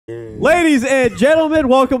Ladies and gentlemen,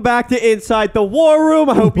 welcome back to Inside the War Room.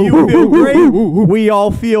 I hope you feel great. We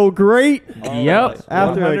all feel great. Yep.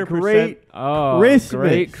 After a great Christmas.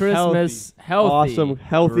 Great Christmas. Healthy. Awesome,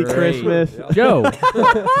 healthy Great. Christmas. Joe.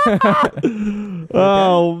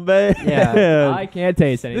 Oh, man. Yeah. I can't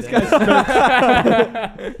taste anything.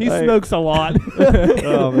 He smokes a lot.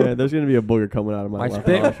 Oh, man. There's going to be a booger coming out of my left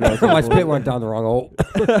nostril. My spit went down the wrong hole.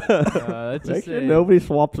 Let's Make just sure say, nobody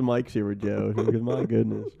swaps the mics here with Joe. Because my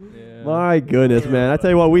goodness. yeah. My goodness, man. I tell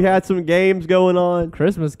you what, we had some games going on.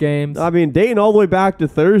 Christmas games. I mean, dating all the way back to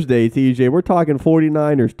Thursday, TJ. We're talking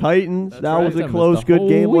 49ers Titans. That's that right. was a That was close, the good whole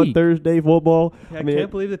game on week. Thursday football. Yeah, I mean,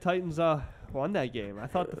 can't believe the Titans won that game. I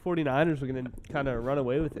thought the 49ers were going to kind of run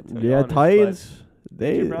away with it. To be yeah, honest, Titans. but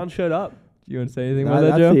They. A.J. Brown showed up. You want to say anything Nah, about that,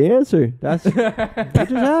 that's Joe? the answer. That's what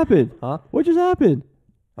just happened. Huh? What just happened?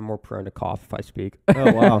 I'm more prone to cough if I speak.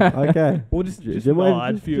 Oh wow. Okay. We'll just Jim,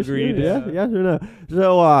 nod if you just- agreed. Yeah. Yes or no.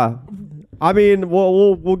 So, I mean,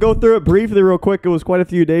 we'll go through it briefly real quick. It was quite a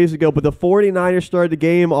few days ago, but the 49ers started the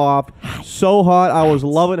game off so hot. I was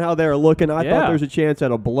loving how they were looking. I thought Yeah. there was a chance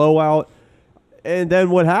at a blowout. And then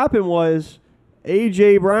what happened was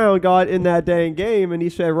A.J. Brown got in that dang game, and he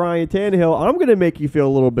said, Ryan Tannehill, I'm going to make you feel a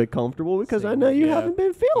little bit comfortable because I know you Yeah. haven't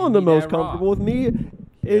been feeling Give the me most that rock. comfortable with me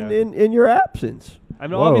Yeah. in your absence. I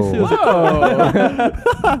mean, Whoa. obviously it was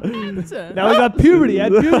now we got puberty. I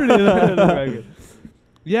had puberty.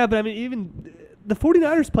 Yeah, but I mean, even the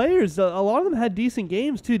 49ers players, a lot of them had decent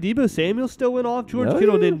games too. Debo Samuel still went off. George Oh,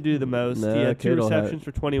 Kittle yeah. didn't do the most. Nah, he had 2 Kittle had- receptions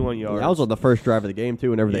for 21 yards. That was on the first drive of the game, too,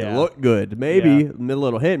 whenever they Yeah. looked good. Maybe Yeah. a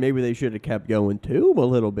little hit. Maybe they should have kept going, too, a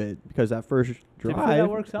little bit, because that first Typically drive that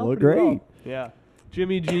works out looked pretty great. well. Yeah.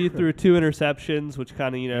 Jimmy G threw 2 interceptions, which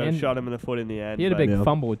kind of, And shot him in the foot in the end. He had a but- big Yeah.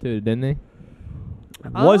 fumble, too, didn't he?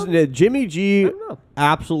 Wasn't it? Jimmy I G don't know.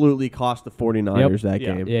 absolutely cost the 49ers that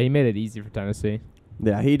Yeah. game. Yeah, he made it easy for Tennessee.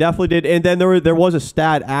 Yeah, he definitely did. And then there was a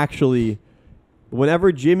stat, actually.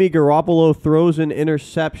 Whenever Jimmy Garoppolo throws an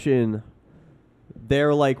interception,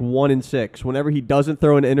 they're like 1-6. Whenever he doesn't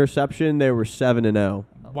throw an interception, they were 7-0.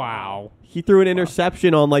 Wow. He threw an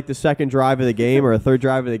interception on like the second drive of the game or a third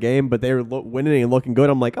drive of the game, but they were winning and looking good.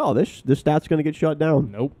 I'm like, oh, this stat's gonna get shut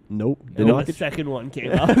down. Nope. Nope. Did Until not the get second one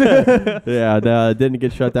came out. didn't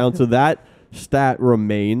get shut down. So that stat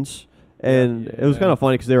remains. And it was kind of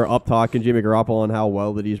funny because they were up talking Jimmy Garoppolo on how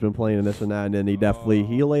well that he's been playing and this and that, and then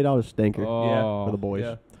he laid out a stinker Oh. for the boys.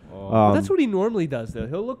 Yeah. Oh. That's what he normally does, though.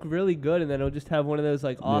 He'll look really good, and then he'll just have one of those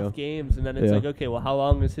like off Yeah. games, and then it's Yeah. like, okay, well, how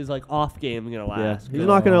long is his like off game gonna Yeah, last? he's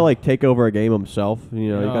not gonna like take over a game himself. You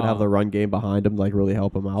know, you gotta No. have the run game behind him, like really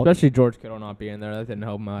help him out. Especially George Kittle not being there. That didn't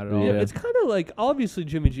help him out at all. Yeah, Yeah. it's kind of like obviously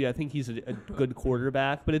Jimmy G. I think he's a good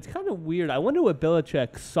quarterback, but it's kind of weird. I wonder what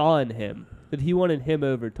Belichick saw in him that he wanted him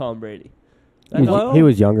over Tom Brady. He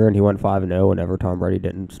was younger and he went 5-0 whenever Tom Brady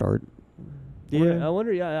didn't start. Yeah, I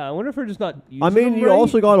wonder. Yeah, I wonder if we're just not. Using I mean, him you right.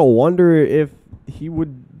 also gotta wonder if he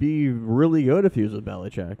would be really good if he was with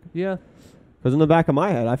Belichick. Yeah, Because in the back of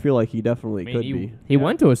my head, I feel like he definitely I mean, could he, be. he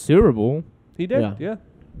went to a Super Bowl. he did. Yeah.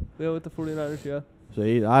 Yeah, with the 49ers. Yeah. So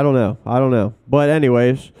I don't know. But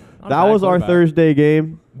anyways, Not a that bad was our quarterback. Thursday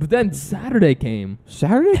game. But then Saturday came,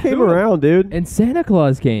 Saturday came around, dude. and Santa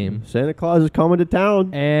Claus came, Santa Claus is coming to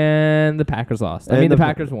town. and the Packers lost. I And mean, the the-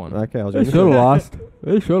 Packers won. Okay, I was They gonna should have say. lost.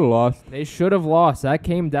 They should have lost. They should have lost. That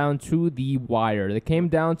came down to the wire. It came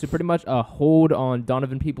down to pretty much a hold on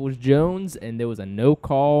Donovan Peoples-Jones, and there was a no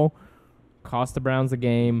call. Cost the Browns the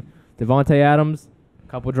game. Devontae Adams,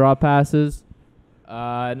 couple drop passes.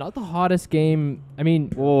 Not the hottest game. I mean,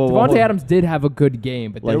 Whoa, whoa, Devontae whoa. Adams did have a good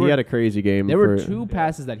game, but Like he had a crazy game. there were for- 2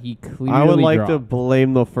 passes that he clearly I would like to dropped.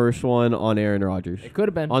 blame the first one on Aaron Rodgers. It could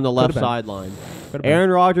have been On the Could've left been. sideline. Could've been. Aaron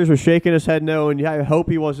Rodgers was shaking his head no, and I hope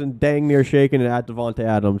he wasn't dang near shaking it at Devontae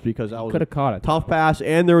Adams because that was Could a have caught it. tough pass,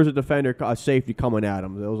 and there was a defender, a safety coming at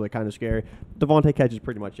him. That was like kind of scary. Devontae catches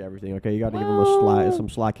pretty much everything. Okay, you got to give him some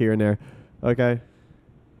slack here and there. Okay,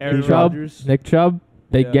 Aaron Chubb, Rodgers. Nick Chubb,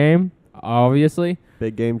 big Yeah. game, obviously.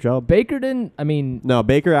 big game job. Baker didn't. I mean, No,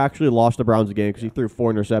 Baker actually lost the Browns a game because he threw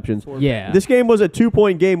 4 interceptions. yeah. This game was a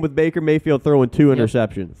 2-point game with Baker Mayfield throwing 2 Yep.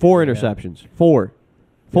 interceptions, 4 Yeah. interceptions, 4.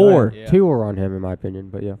 Yeah. 2 were on him, in my opinion,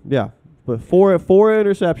 but yeah. Yeah, but four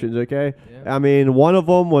interceptions. Okay, Yeah. I mean one of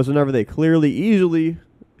them was whenever they clearly, easily,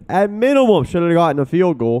 at minimum, should have gotten a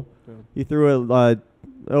field goal. Yeah. He threw it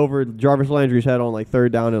over Jarvis Landry's head on like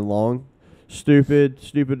 3rd down and long.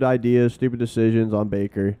 Stupid ideas, stupid decisions on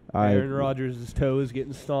Baker. Aaron Rodgers' toe is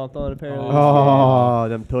getting stomped on apparently. Oh,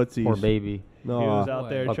 them tootsies. Poor baby. No. He was out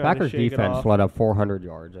there Look, trying Packers to shake defense it off. let up 400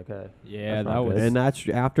 yards. Okay. Yeah, That's that not was. good. And that's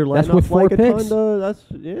after letting with up 4 like a picks. ton.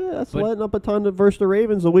 That's But- letting up a ton versus the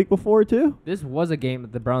Ravens the week before too. This was a game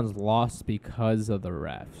that the Browns lost because of the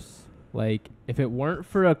refs. Like, if it weren't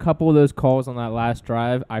for a couple of those calls on that last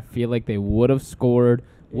drive, I feel like they would have scored.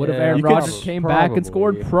 Would have Yeah, Aaron you could Rodgers came back and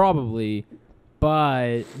scored? probably. Probably.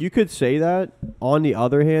 But You could say that. On the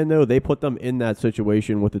other hand, though, they put them in that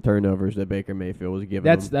situation with the turnovers that Baker Mayfield was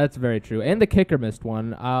giving them. that's very true. And the kicker missed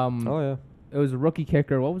one. Yeah. It was a rookie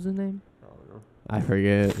kicker. What was his name? I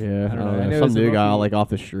forget. Yeah, I don't know. I know it some was a new guy rookie. like off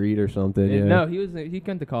the street or something. Yeah. No, he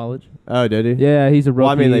went to college. Oh, did he? Yeah, he's a rookie. Well,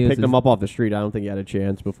 I mean, they He was picked him his- up off the street. I don't think he had a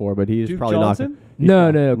chance before, but he's Duke probably Johnson? No,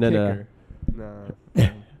 No, kicker. No.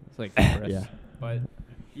 It's like Chris. Yeah. But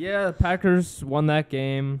yeah, the Packers won that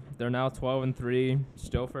game. They're now 12-3,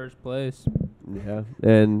 still first place. Yeah,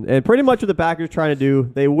 and pretty much what the Packers trying to do,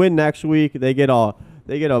 they win next week. They get a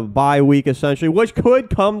bye week essentially, which could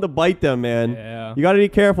come to bite them, man. Yeah. You got to be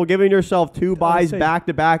careful giving yourself 2 buys say- back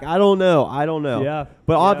to back. I don't know. Yeah.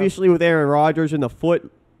 But Yeah. obviously with Aaron Rodgers in the foot,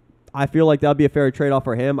 I feel like that'd be a fair trade-off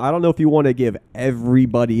for him. I don't know if you want to give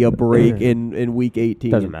everybody a break in week 18.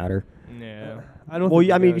 Doesn't matter. Yeah. I don't. Well,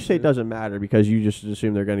 think I they're mean, gonna you say it do doesn't matter because you just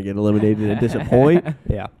assume they're going to get eliminated and disappoint,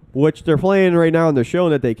 Yeah. which they're playing right now and they're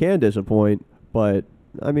showing that they can disappoint. But,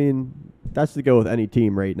 I mean, that's to go with any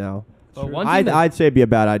team right now. But one team I'd say it'd be a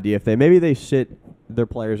bad idea if they sit their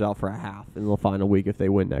players out for a half in the final week if they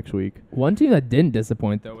win next week. One team that didn't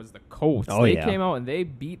disappoint though was the Colts. Oh, They yeah. came out and they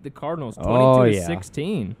beat the Cardinals Oh,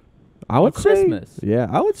 22-16. I would On say, Christmas. yeah,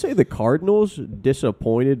 I would say the Cardinals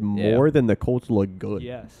disappointed Yeah. more than the Colts look good.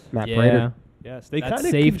 Yes. Matt Yeah. Prater. Yes. They That kind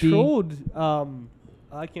of safety. controlled.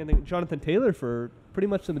 I can't think. Jonathan Taylor for pretty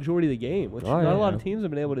much the majority of the game, which Oh, not a yeah. lot of teams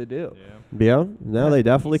have been able to do. Yeah, no, they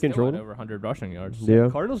definitely He still controlled had it. over 100 rushing yards. Yeah,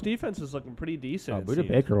 Cardinals defense is looking pretty decent. Oh, it Buda seems.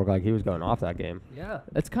 Baker looked like he was going off that game. Yeah.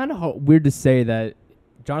 It's kind of weird to say that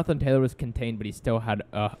Jonathan Taylor was contained, but he still had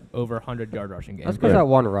over 100-yard rushing game. That's because Yeah. that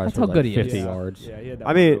one rush That's was how good like he is. 50 Yeah. yards. Yeah, he had that I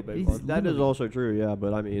one real mean big he's one. that is literally also true. Yeah,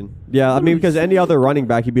 but I mean, because any other running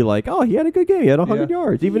back, you'd be like, oh, he had a good game. He had 100 Yeah.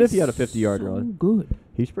 yards, even if he had a 50-yard so run. good.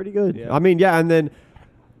 He's pretty good. Yeah. I mean, yeah, and then,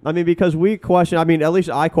 I mean, because we question, I mean, at least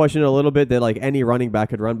I question a little bit that like any running back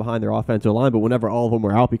could run behind their offensive line, but whenever all of them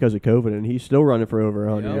were out because of COVID, and he's still running for over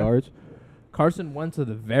 100 Yeah. yards. Carson Wentz with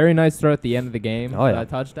a very nice throw at the end of the game. Oh, yeah. That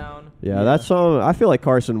touchdown. Yeah, that's some. I feel like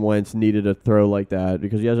Carson Wentz needed a throw like that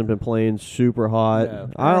because he hasn't been playing super hot. Yeah.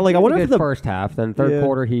 I He wonder had a if good the first half, then third Yeah.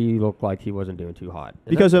 quarter he looked like he wasn't doing too hot. And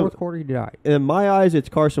Because then of- fourth quarter he died. in my eyes, it's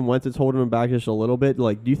Carson Wentz that's holding him back just a little bit.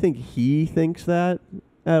 Like, do you think he thinks that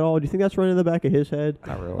at all? Do you think that's running in the back of his head?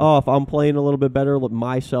 Not really. Oh, if I'm playing a little bit better with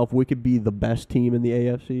myself, we could be the best team in the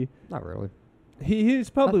AFC. Not really. He's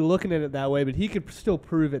probably looking at it that way, but he could still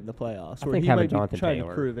prove it in the playoffs. I Or think he having might be Jonathan trying Taylor-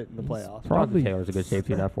 to prove it in the He's playoffs. probably- Jonathan Taylor's a good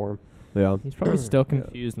safety net for him. Yeah. He's probably still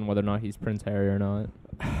confused on whether or not he's Prince Harry or not.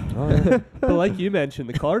 But like you mentioned,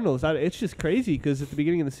 the Cardinals, it's just crazy because at the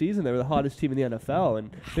beginning of the season, they were the hottest team in the NFL, and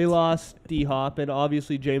they lost D-Hop, and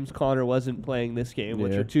obviously James Conner wasn't playing this game,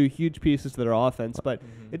 which Yeah. are two huge pieces to their offense, but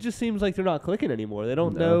it just seems like they're not clicking anymore. They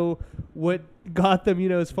don't No. know what got them,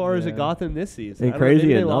 as far as it Yeah. got them this season. And I don't know, maybe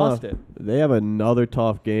crazy they enough, lost it. they have another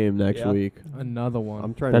tough game next Yeah. week. Another one.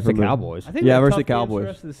 I'm trying That's to the remember. Cowboys. I think Yeah, they have versus tough the games Cowboys. the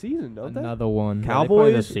rest of the season, don't Another one. Cow- They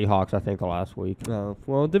play the Cowboys? Seahawks, I think, the last week. they? No.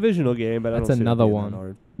 Well, divisional game, but I That's don't see it another being that one.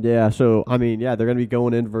 hard. Yeah, so I mean, yeah, they're going to be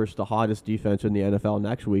going in versus the hottest defense in the NFL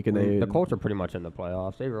next week, and they The Colts are pretty much in the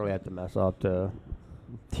playoffs. They really have to mess up to.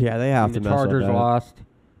 yeah, they have I mean, to the mess Chargers up that, lost,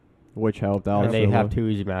 which helped out. and they so have much. 2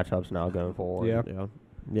 easy matchups now going forward. Yeah.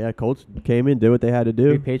 Yeah. Colts came in, did what they had to The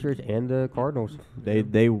do. Patriots and the Cardinals.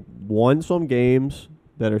 They won some games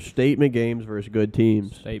that are statement games versus good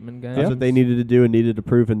teams. Statement game. That's what they needed to do and needed to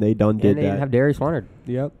prove, and they done And did they that. didn't have Darius Leonard.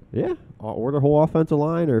 Yep. Yeah, or their whole offensive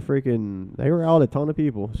line or freaking. They were out a ton of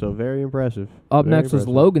people, so very impressive. Up Very next was impressive.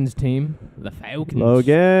 Logan's team, the Falcons.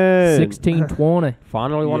 Logan. 16-20.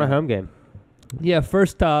 Finally won a Yeah. home game. Yeah,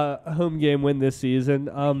 first home game win this season.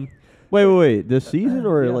 Wait. This season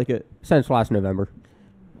or Yeah. like a? Since last November.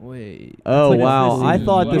 Wait. Oh like a wow! this I season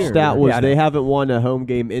thought the year. stat was Yeah, I they know. haven't won a home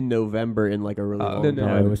game in November in like a really long no,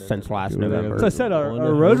 time. it was since last Yeah. November. So I said our Won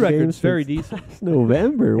a road home game record's very since decent. last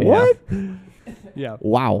November. Yeah. What? Yeah.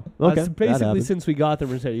 Wow. Okay. That's that basically happened. since we got the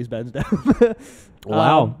Mercedes-Benz down.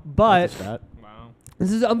 Wow. But That's a stat.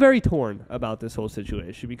 Wow. I'm very torn about this whole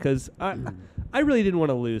situation because I really didn't want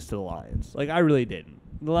to lose to the Lions. Like, I really didn't.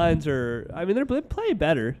 The Lions are, I mean, they're playing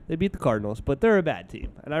better. They beat the Cardinals, but they're a bad team.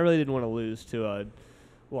 And I really didn't want to lose to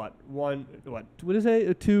what is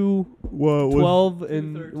it? 12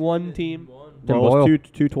 in one team. Tim Well, Boyle. it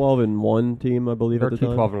was 212 in one team, I believe, They're at the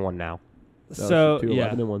time. 2-12 and 1 now. So 2-11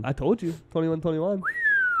 yeah, and 1. I told you 21-21.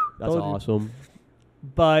 That's told you. awesome.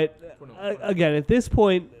 But again, at this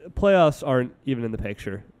point, playoffs aren't even in the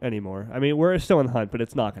picture anymore. I mean, we're still in the hunt, but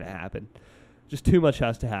it's not going to happen. Just too much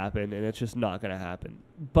has to happen, and it's just not going to happen.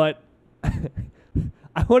 But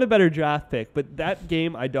I want a better draft pick, but that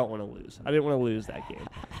game I don't want to lose. I didn't want to lose that game.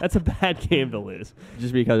 That's a bad game to lose.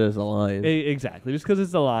 Just because it's the Lions. Exactly. Just because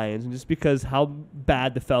it's the Lions, and just because how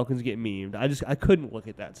bad the Falcons get memed. I couldn't look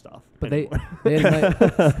at that stuff. But they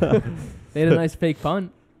anymore. they had a nice fake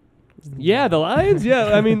punt. Yeah, the Lions. Yeah,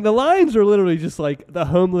 I mean the Lions are literally just like the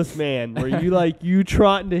homeless man, where you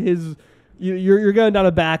trot into his. You're going down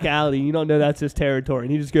a back alley. And you don't know that's his territory,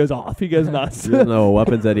 and he just goes off. He goes nuts. You don't know what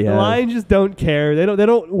weapons that he The has. Lions just don't care. They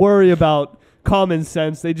don't worry about common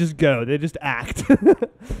sense. They just go. They just act.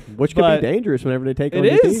 Which can But be dangerous whenever they take it on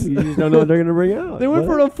your is. team. You just don't know what they're going to bring out. They went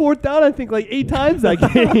for a 4th down, I think, like 8 times that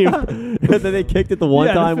game. And then they kicked it the one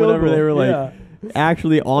Yeah, the time field whenever they goal. were like Yeah.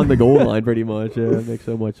 actually on the goal line pretty much. Yeah, that makes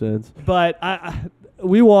so much sense. But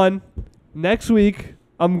we won. Next week,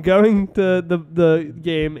 I'm going to the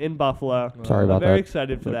game in Buffalo. Sorry I'm about very that.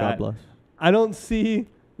 excited for So God that. bless. I don't see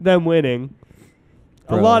them winning.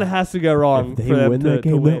 A Bro, lot has to go wrong If they for them win to, that to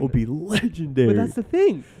game, win. that would be legendary. But that's the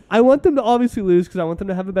thing. I want them to obviously lose because I want them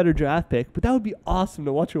to have a better draft pick. But that would be awesome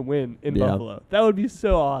to watch them win in Yeah. Buffalo. That would be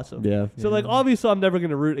so awesome. yeah. So like obviously I'm never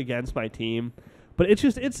gonna root against my team, but this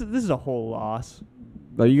is a whole loss.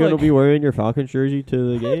 Are you going Like- to be wearing your Falcons jersey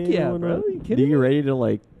to the Heck game? yeah, or bro. not? Are you Are kidding you me? ready to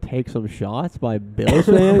like take some shots by Bills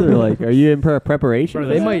fans, or like are you in preparation? Bro,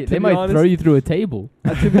 for they that? might To be throw honest- you through a table.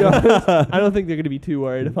 To be honest, I don't think they're gonna be too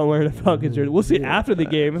worried if I'm wearing a Falcons jersey. We'll see after the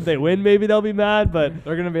game. If they win, maybe they'll be mad. But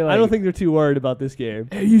They're gonna be like, I don't think they're too worried about this game.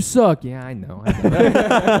 Hey, you suck. Yeah, I know.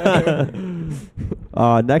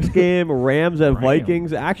 Next game, Rams and Rams.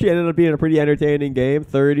 Vikings. Actually ended up being a pretty entertaining game,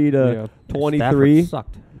 30 to Yeah. 23. Stafford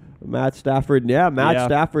sucked. Matt Stafford, Matt Yeah.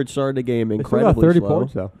 Stafford started the game They still got incredibly 30 slow.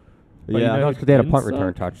 points though. But you Yeah. know- Because they had a punt Didn't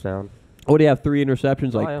return suck. touchdown. Oh, they have 3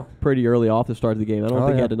 interceptions like yeah. pretty early off the start of the game. I don't Oh,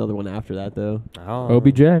 think he yeah. had another one after that though. Oh.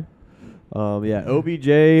 OBJ.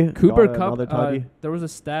 OBJ. Cooper got another Cup. touchie. There was a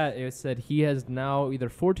stat. It said he has now either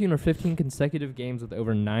 14 or 15 consecutive games with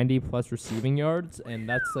over 90 plus receiving yards, and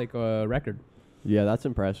that's like a record, Yeah, that's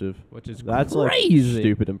impressive. which is That's crazy. like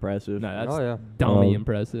stupid impressive. No, that's Oh, yeah. dummy Um,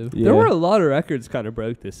 impressive. Yeah. There were a lot of records kind of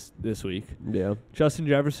broke this week. Yeah. Justin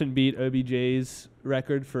Jefferson beat OBJ's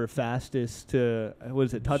record for fastest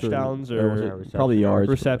touchdowns Or was or it probably yards.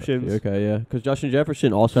 receptions. Okay, yeah. Because Justin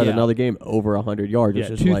Jefferson also had Yeah. another game over 100 yards. Yeah,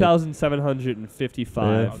 which is like,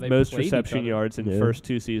 2,755 Yeah. They most played each reception other. yards in Yeah. first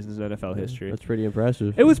 2 seasons in NFL history. That's pretty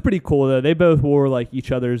impressive. It was pretty cool though. They both wore like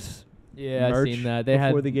each other's Yeah, I've merch seen that. They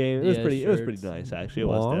before had the game. It was yeah, pretty shirts. nice actually. It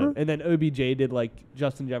was Aw. dope. And then OBJ did like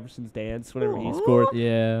Justin Jefferson's dance whenever he scored. It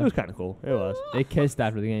Yeah, was kind of cool. It was. they kissed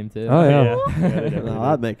after the game too. Oh, yeah. Yeah, they definitely No,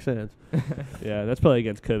 that did. makes sense. Yeah, that's probably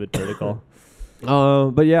against COVID protocol.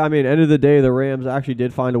 But yeah, I mean, end of the day, the Rams actually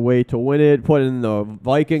did find a way to win it, putting the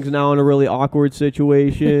Vikings now in a really awkward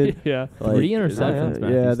situation. Yeah. Like, 3 interceptions,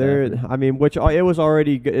 Matthew Yeah, they're. Stafford. I mean, which it was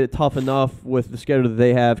already tough enough with the schedule that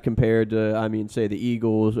they have compared to, I mean, say the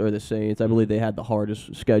Eagles or the Saints. I believe they had the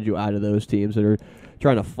hardest schedule out of those teams that are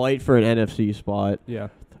trying to fight for an NFC spot. Yeah.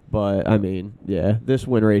 But I mean, yeah, this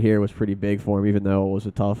win right here was pretty big for them, even though it was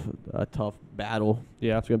a tough battle.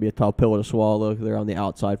 Yeah. It's gonna be a tough pill to swallow. They're on the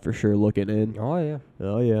outside for sure, looking in. Oh, yeah.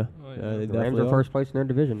 Oh yeah, Oh, they yeah. The Rams definitely are first place in their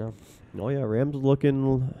division now. Oh yeah, Rams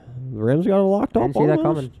looking. The Rams got it locked up. Didn't see that almost.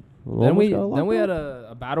 coming. Then we Almost got it then we locked had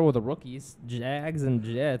up. a battle with the rookies, Jags and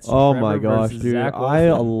Jets. Oh Trevor my gosh, versus dude! Zach I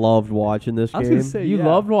Wilson. loved watching this I was gonna game. say You yeah.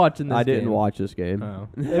 loved watching this. I didn't game. watch this game. Oh.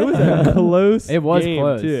 It was a close. It was game,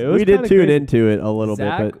 close. Too. It was We did kinda tune crazy. into it a little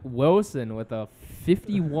Zach bit, but Wilson with a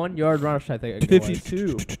 51-yard rush, I think.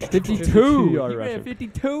 52. 52 yard He ran rusher.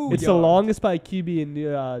 52. It's the yards. longest by QB in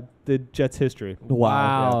the Jets history.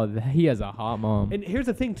 Wow, he has a hot mom. And here's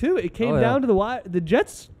the thing too. It came Oh, yeah. down to the wire. The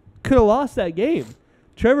Jets could have lost that game.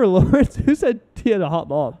 Trevor Lawrence, who said he had a hot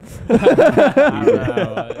mom?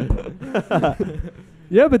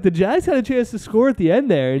 Yeah, but the Jags had a chance to score at the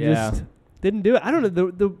end there and Yeah. just didn't do it. I don't know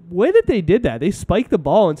the way that they did that. They spiked the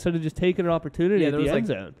ball instead of just taking an opportunity Yeah, at there the was end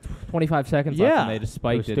like zone. 25 seconds Yeah. left, and they just It was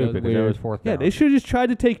spiked it. stupid That was because it was weird. fourth Yeah, down. they should have just tried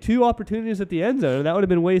to take 2 opportunities at the end zone, and that would have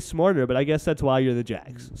been way smarter. But I guess that's why you're the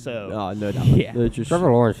Jags. So oh, no doubt. Yeah. It's just,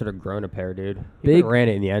 Trevor Lawrence should have grown a pair, dude. He Big- could've ran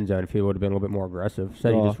it in the end zone if he would have been a little bit more aggressive.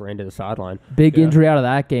 Instead, Oh. he just ran to the sideline. Big Yeah. injury out of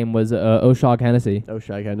that game was O'Shaug Hennessy.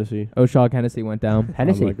 Shaq Hennessy. O'Shaug Hennessy went down. Oh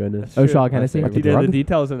Hennessy. my goodness. O'Shaug Hennessy. do you know the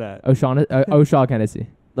details on that? O'Shaug Hennessy.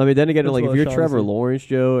 I mean, then again, That's like if Will you're Trevor Shaughnessy. Lawrence,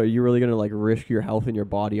 Joe, are you really gonna like risk your health and your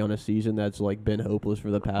body on a season that's like been hopeless for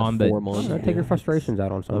the past On the 4 months? Take your frustrations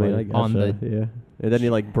out on I somebody. mean, I guess On so, the- yeah. And then he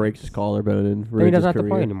like breaks his collarbone and Then he ruins his doesn't have to play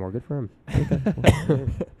career. anymore. Good for him.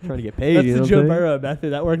 Trying to get paid. That's you know the what Joe I'm saying? Burrow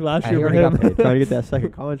method. That worked last He year for already got him. paid. Trying to get that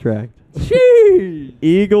second contract. Jeez.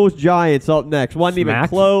 Eagles Giants up next. Wasn't even Smacked?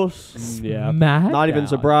 close. Yeah. Smack Not even down.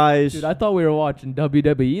 surprised. Dude, I thought we were watching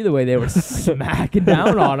WWE the way they were smacking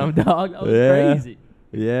down on him, dog. That was Yeah. crazy.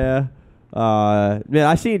 Yeah. Man,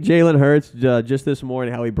 I seen Jalen Hurts just this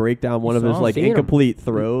morning how he break down one You of his saw him? like Seen him. incomplete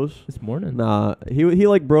throws. This morning. Nah, he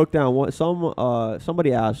like broke down one.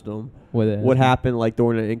 Somebody asked him what happened like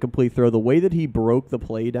during an incomplete throw. The way that he broke the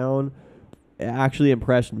play down, it actually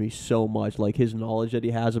impressed me so much. Like his knowledge that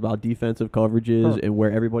he has about defensive coverages and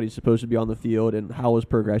where everybody's supposed to be on the field and how his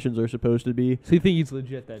progressions are supposed to be. So you think he's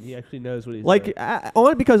legit then? He actually knows what he's Like doing.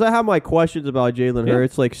 on because I have my questions about Jalen Yeah.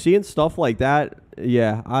 Hurts. Like seeing stuff like that,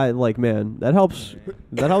 yeah, I like man, that helps.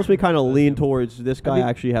 That helps me kind of lean towards this guy mean,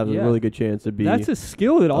 actually has yeah. a really good chance to be That's a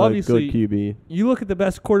skill that a obviously good QB. you look at the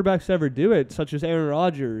best quarterbacks to ever do it, such as Aaron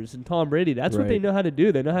Rodgers and Tom Brady. That's what they Right. know how to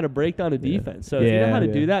do. They know how to break down a Yeah. defense. So if you know Yeah. how to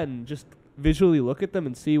Yeah. do that and just visually look at them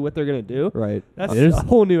and see what they're gonna do, Right. that's There's- a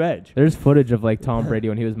whole new edge. There's footage of like Tom Brady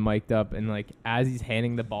when he was mic'd up and like as he's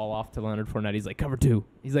handing the ball off to Leonard Fournette, he's like cover 2.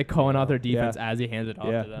 He's like calling out their defense as he hands it off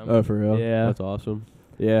Yeah. to them. Oh, for real? Yeah. That's awesome.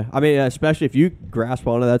 Yeah. I mean, especially if you grasp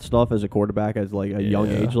onto that stuff as a quarterback at like a young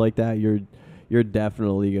Yeah. age like that, you're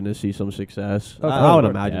definitely going to see some success. Oh, I would for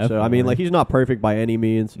imagine so. I definitely. mean, like he's not perfect by any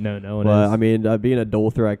means. No one But is. I mean, being a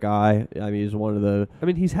dual threat guy, I mean, he's one of the I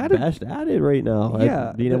mean, he's had a best at it right now. at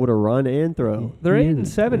Yeah, being the- able to run and throw. they're He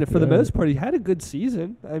 8-7 is. for the Yeah. most part. He had a good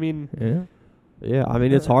season. I mean, yeah. Yeah, I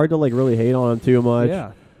mean, it's hard to like really hate on him too much.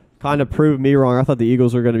 yeah. Kind of proved me wrong. I thought the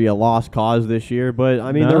Eagles were going to be a lost cause this year, but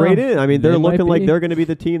I mean, No, they're right in. I mean, they're they might looking like be. they're going to be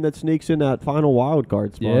the team that sneaks in that final wild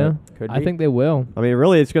card spot. Yeah. Could I be. think they will. I mean,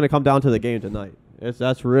 really, it's going to come down to the game tonight.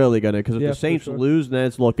 That's really going to because if Yeah, the for Saints sure. lose, then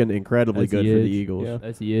it's looking incredibly That's good for the huge. Eagles. Yeah.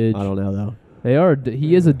 That's huge. I don't know though. They are.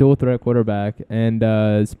 He is a dual threat quarterback.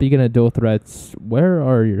 And speaking of dual threats, where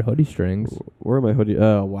are your hoodie strings? Where are my hoodie?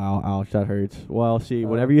 Oh wow, ouch, that hurts. Well, see,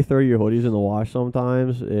 whenever you throw your hoodies in the wash,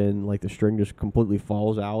 sometimes and like the string just completely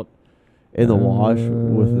falls out in the wash, it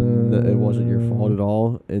wasn't your fault at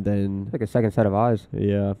all, and then Like a second set of eyes.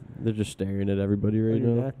 yeah, they're just staring at everybody right On your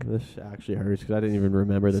now. neck. This actually hurts because I didn't even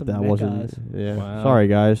remember Some that neck wasn't. eyes. Yeah, Wow. sorry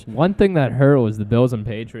guys. One thing that hurt was the Bills and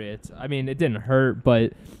Patriots. I mean, it didn't hurt,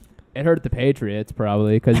 but it hurt the Patriots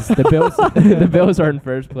probably because the Bills the Bills are in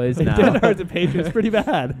first place It now. did hurt the Patriots pretty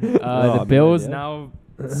bad. Oh, The man, Bills yeah. now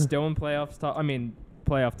still in playoffs.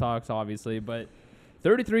 Playoff talks obviously, but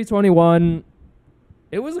 33-21.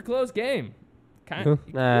 It was a close game. Nah,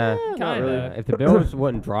 not kinda. really. If the Bills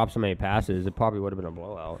wouldn't drop so many passes, it probably would have been a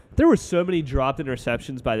blowout. There were so many dropped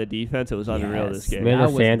interceptions by the defense. It was unreal this Yes. game. Man,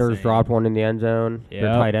 Emmanuel was Sanders insane. dropped one in the end zone. Yep. The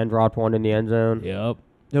tight end dropped one in the end zone. Yep.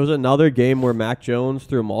 There was another game where Mac Jones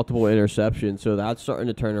threw multiple interceptions, so that's starting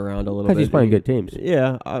to turn around a little bit. Because he's playing good teams.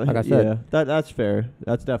 Yeah, Like I said. yeah, that's fair.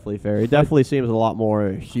 That's definitely fair. He definitely seems a lot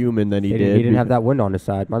more human than he did. He didn't have that wind on his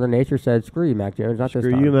side. Mother Nature said, "Screw you, Mac Jones. Not this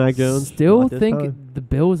Screw time." you, Mac Jones. Still Not this think time. the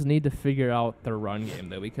Bills need to figure out their run game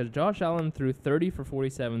though, because Josh Allen threw 30 for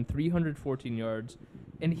 47, 314 yards,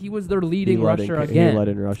 and he was their leading He let rusher in, again. He let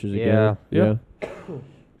in rushes Yeah. again. Yeah.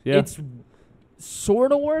 Yeah. It's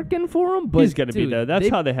sort of working for him, but He's going to be dude, there. That's they,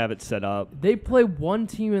 how they have it set up. they play one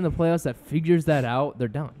team in the playoffs that figures that out. They're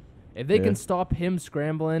done. If they Yeah. can stop him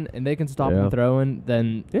scrambling and they can stop Yeah. him throwing,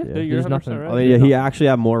 then Yeah, Yeah. you're there's 100% nothing. right. I mean, yeah, he actually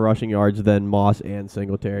had more rushing yards than Moss and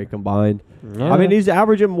Singletary combined. I mean, he's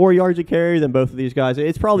averaging more yards a carry than both of these guys.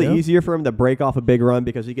 It's probably Yeah. easier for him to break off a big run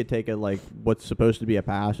because he could take a like what's supposed to be a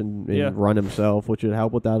pass and Yeah. run himself, which would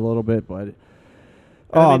help with that a little bit. But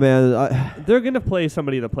I oh mean, man, they're going to play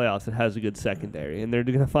somebody in the playoffs that has a good secondary, and they're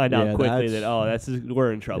going to find out Yeah, quickly that's-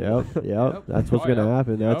 we're in trouble. Yep, Yep. that's what's Oh, gonna yeah.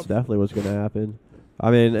 happen. That's Yep. definitely what's gonna happen.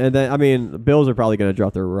 I mean, and then the Bills are probably gonna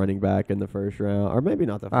drop their running back in the first round, or maybe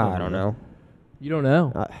not the. I don't know. You don't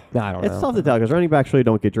know. I don't It's know. tough to tell because running backs really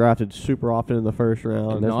don't get drafted super often in the first And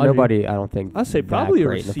round. there's Najee. nobody, I don't think. I'd say that probably a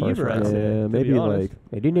great in the first receiver, I'd round. say. Yeah, to maybe be honest. like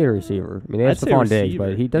They do need a receiver. I mean, they have I'd say Stephon Diggs, receiver.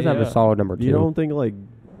 but he doesn't have Yeah. a solid number two. you don't think like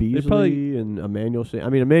Beasley probably- and Emmanuel. I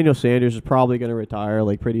mean, Emmanuel Sanders is probably gonna retire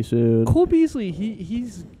like pretty soon. Cole Beasley,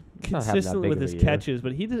 he's Not having that consistent big with of a his year. catches,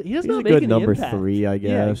 but he does He's not a make good any number impact. 3, I guess.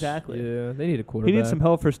 Yeah, exactly. Yeah, they need a He quarterback. needs some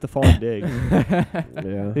help for Stephon Diggs.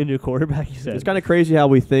 Yeah, They need a quarterback, he said. it's kind of crazy how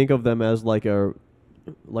we think of them as like a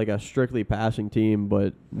strictly passing team,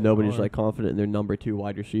 but nobody's are. like confident in their number 2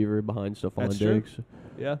 wide receiver behind Stephon That's true. Diggs.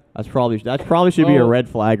 Yeah. That probably should be a Oh, red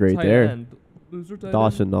flag right Tight there. end. Loser tight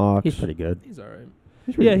Dawson Knox. He's pretty good. He's all right.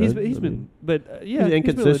 He's pretty Yeah, he's good. he's I been, mean, but yeah, he's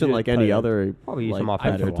inconsistent like any tight end. other. Probably use like, some better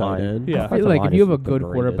offensive tight line. end. Yeah. I feel Offensive like if line you have a isn't good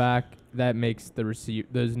greatest. quarterback, that makes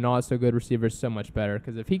those not so good receivers so much better.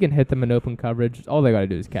 Because if he can hit them in open coverage, all they got to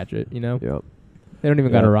do is catch it. You know, Yep. they don't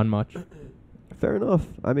even got to run much. Fair enough.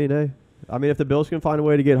 I mean, hey. I mean, if the Bills can find a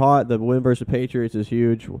way to get hot, the win versus Patriots is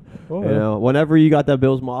huge. Oh, You know, whenever you got that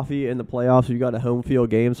Bills Mafia in the playoffs, you got a home field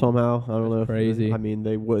game somehow. I don't know. Crazy. I mean,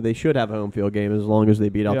 they should have a home field game as long as they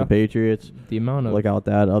beat out Yeah. the Patriots. The amount of Look out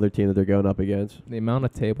that other team that they're going up against. the amount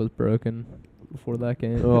of tape was broken before that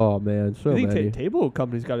game. Oh man, so I think many. table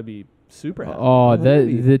company's got to be super happy. Oh,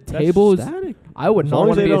 the That's tables. Static. I would As not long as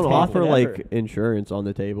want to they be a don't table. offer whatever. like insurance on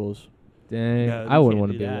the tables, Dang, No, I you wouldn't can't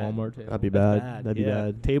want to do be a that. Walmart table. that'd be That's bad. That'd be yeah.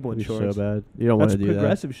 bad. Table That'd be insurance. so bad. You don't want That's to do that.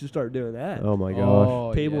 progressive. You should start doing that. Oh my gosh.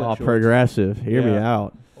 Oh, Table yeah. Oh, insurance. progressive. Hear me Yeah.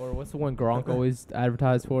 out. Or what's the one Gronk always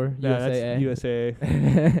advertised for? No, USAA. that's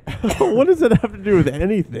USAA. What does that have to do with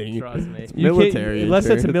anything? Trust me. You can't- Military unless it's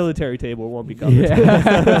a insurance. military table, it won't be covered.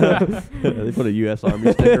 Yeah. They put a U.S.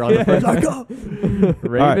 Army sticker on the front. Like, oh.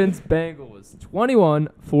 Ravens Bengals 21-41.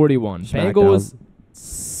 Smackdown. Bengals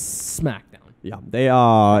smackdown. Yeah,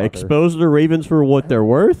 they exposed the Ravens for what they're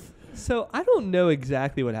worth. So I don't know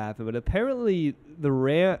exactly what happened, but apparently the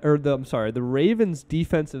Ravens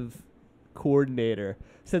defensive coordinator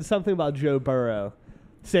said something about Joe Burrow,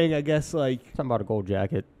 saying I guess like Something about a gold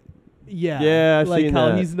jacket. Yeah, I've like seen how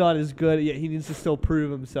that. he's not as good. Yeah, he needs to still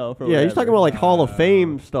prove himself. Or Yeah, he's whatever. talking about like Hall of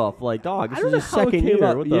Fame stuff. Like, dog, I this don't is know his how it second came year.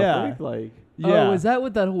 up. What the Yeah. freak? Like, Yeah. Oh, is that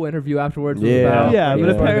what that whole interview afterwards was Yeah. about? Yeah, He but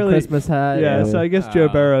was wearing the apparently- Christmas hat. Yeah, so I guess Joe Oh.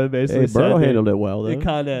 Burrow basically hey, Burrow said handled it well, though. It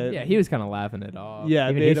kind of Yeah, he was kind of laughing it off. yeah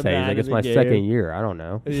Even made he him says, mad like, in it's the my game. second year. I don't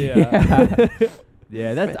know. Yeah.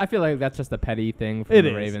 Yeah, that's. I feel like that's just a petty thing for It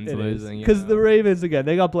the is. Ravens losing. you Because know. the Ravens again,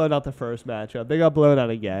 they got blown out the first matchup. They got blown out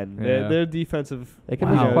again. Yeah. Their defensive They can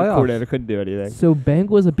Wow. make the playoffs. coordinator couldn't do anything. So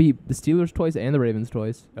Bengals have beat the Steelers twice and the Ravens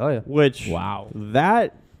twice. Oh yeah. Which Wow.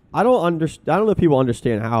 that I don't understand. I don't know if people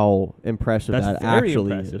understand how impressive That's that very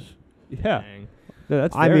actually impressive. is. Yeah, Dang. no,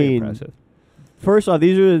 that's I very mean, impressive. First off,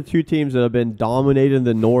 these are the two teams that have been dominating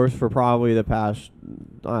the North for probably the past.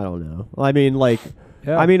 I don't know. I mean, like.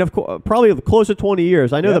 Yeah. I mean, of course, probably close to 20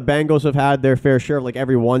 years. I know Yeah. the Bengals have had their fair share of like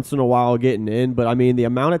every once in a while getting in, but I mean, the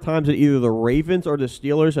amount of times that either the Ravens or the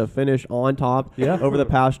Steelers have finished on top Yeah. over the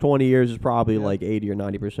past 20 years is probably Yeah. like 80 or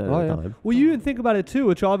 90% Oh, of the yeah. time. Well, you even think about it too,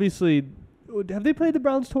 which obviously, have they played the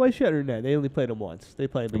Browns twice yet or no? They only played them once. They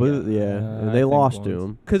played them But, again. yeah, I they think lost to once.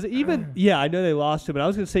 them. Because even I know they lost to, but I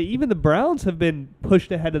was going to say even the Browns have been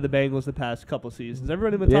pushed ahead of the Bengals the past couple seasons.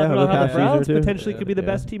 Everybody been Yeah, talking over about the how the past season Browns or two. potentially could be the Yeah.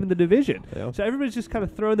 best team in the division. Yeah. So everybody's just kind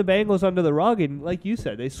of throwing the Bengals under the rug, and like you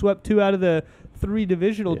said, they swept 2 out of the 3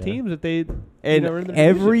 divisional Yeah. teams that they And were in the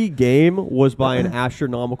every game was by an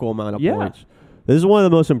astronomical amount of Yeah. points. This is one of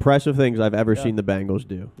the most impressive things I've ever Yeah. seen the Bengals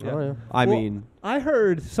do. Yeah. Oh yeah. I Well, mean, I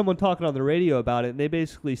heard someone talking on the radio about it, and they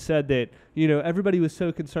basically said that, everybody was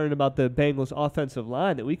so concerned about the Bengals' offensive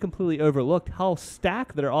line that we completely overlooked how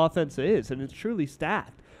stacked their offense is, and it's truly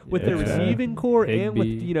stacked. With their Yeah. receiving core and with,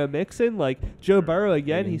 Higbee. Mixon, like Joe Burrow,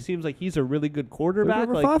 again, he seems like he's a really good quarterback.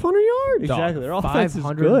 over Like, 500 yards. exactly, their offense is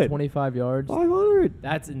good. 525 yards. 500.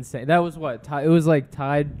 That's insane. That was what? It was like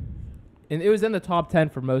tied. And it was in the top 10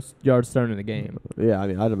 for most yards thrown in the game. Yeah, I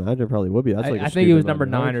mean, I'd imagine it probably would be. That's like I a think it was stupid number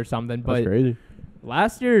amount of 9 or yards. something. That's But crazy.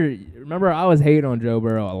 last year, remember, I was hating on Joe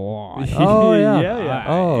Burrow a lot. Oh, yeah. yeah.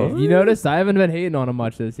 Oh. If you noticed, I haven't been hating on him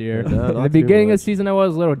much this year. No, In not the too beginning of much. the season, I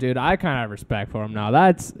was little, dude. I kind of have respect for him now.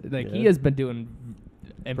 That's like he Yeah. has been doing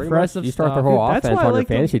Pretty much, impressive you start stuff. their whole Dude, that's offense why I on your like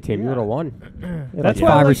them. fantasy team. You Yeah. would have won. That's Like why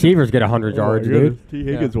I 5 like- receivers get 100 yards, dude. T.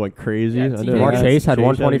 Higgins went crazy. Yeah, I T. know. Higgins. Jamar Chase had Chase had a good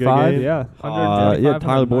 125. game. Yeah. Yeah,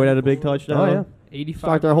 Tyler Boyd had a big touchdown. Oh yeah. 85.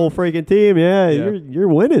 Start their whole freaking team. Yeah, Yeah. you're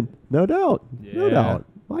winning, no doubt, no Yeah. doubt.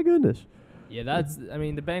 My goodness. Yeah, that's. I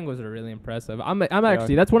mean, the Bengals are really impressive. I'm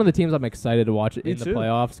actually. That's one of the teams I'm excited to watch Me in the too.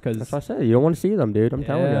 playoffs That's because what I said. You don't want to see them, dude. I'm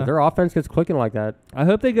telling Yeah. you. Their offense gets clicking like that. I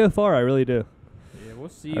hope they go far. I really do. yeah, we'll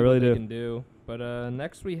see I really what they do. can do. But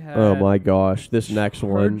next we have. Oh my gosh, this next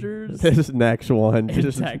one. Chargers This next one. and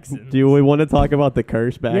Just- Texans. do we want to talk about the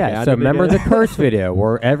curse back? Yeah. at So it remember the again? curse video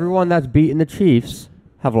where everyone that's beaten the Chiefs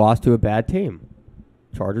have lost to a bad team.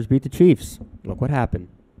 Chargers beat the Chiefs. Look what happened.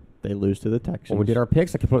 They lose to the Texans. When we did our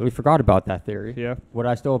picks, I completely forgot about that theory. Yeah. Would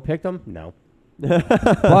I still have picked them? No. but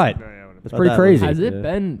But it's But pretty that crazy. Has it Yeah.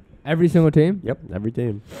 been every single team? Yep. every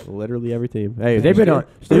team, literally every team. Hey, They've been on-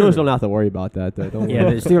 Steelers don't have to worry about that though. Don't Yeah,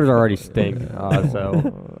 worry. the Steelers already stink.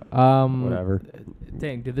 So whatever.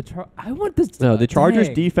 Dang, did I want this? No, the Chargers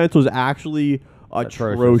dang. defense was actually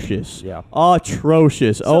atrocious. Yeah.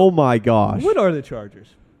 Atrocious. Oh my gosh. What are the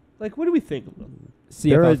Chargers? Like, what do we think of them?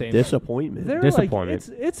 They're CFL a team. disappointment. They're Disappointment.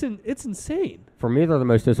 like it's insane. For me, they're the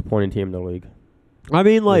most disappointing team in the league. I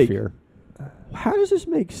mean, this like, year. how does this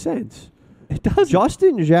make sense? It does.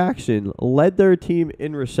 Justin Jackson led their team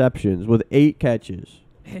in receptions with 8 catches.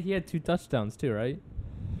 He had 2 touchdowns too, right?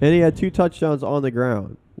 And he had 2 touchdowns on the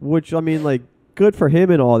ground, which, I mean, like, good for him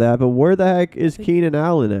and all that, but where the heck is Keenan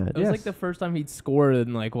Allen at? It was Yes. like the first time he'd scored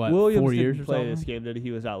in like what Williams 4 didn't years or play something. this game. Did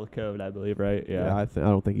he? Was out with COVID, I believe, right? Yeah, I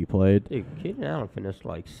don't think he played. Dude, Keenan Allen finished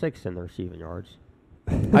like 6th in the receiving yards.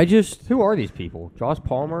 I just... Who are these people? Josh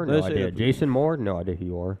Palmer? No Listen, idea. Jason Moore? No idea who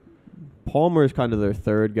you are. Palmer is kind of their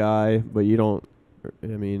third guy, but you don't... I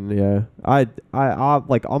mean, yeah.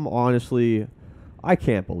 I'm honestly... I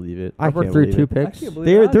can't believe it. I Harper can't threw believe 2 it. picks. can't believe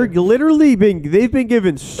They're either. literally they've been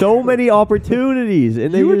given so many opportunities,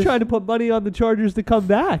 and they You were just- trying to put money on the Chargers to come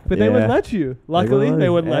back, but they wouldn't Yeah. let you. Luckily, they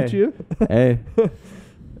wouldn't let Hey. you. Hey.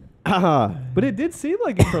 But it did seem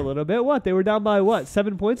like it for a little bit. What? They were down by what?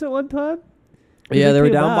 7 points at one time? Yeah, they were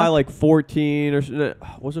came down by back. like 14 or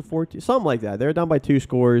was it 14? Something like that. They were down by 2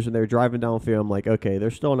 scores and they were driving downfield. I'm like, okay,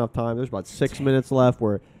 there's still enough time. There's about 6 minutes left.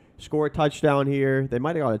 Where score a touchdown here. They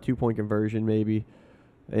might have got a 2-point conversion maybe.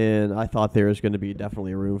 And I thought there was going to be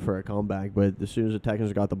definitely room for a comeback, but as soon as the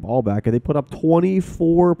Texans got the ball back, they put up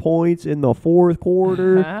 24 points in the 4th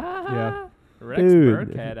quarter. Yeah. Rex Dude.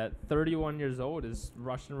 Burkhead at 31 years old is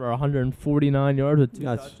rushing for 149 yards with 2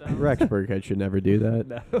 That's, touchdowns. Rex Burkhead should never do that.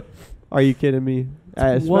 No. Are you kidding me?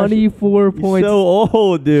 Especially- 24 he's points. so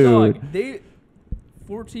old, dude. Dog, they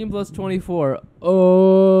 14 plus 24.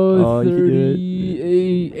 Oh, Oh, you can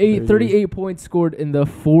do it. 38 points scored in the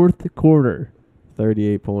 4th quarter.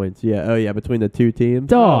 38 points. Yeah. Oh, yeah. Between the 2 teams.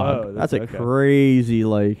 Dog. Oh, That's a okay. crazy,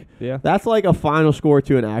 like, Yeah. that's like a final score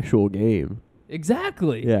to an actual game.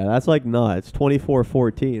 Exactly. Yeah, that's like nuts.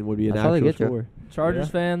 24-14 would be an That's how they actual get you. score. Chargers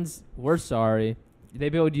Yeah. fans, we're sorry. They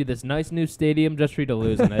built you this nice new stadium just for you to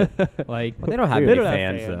lose in it. Like, Well, they don't have Dude, any they don't have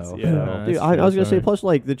fans, fans, though. yeah. so- Dude, that's I true, was going to say, sorry. plus,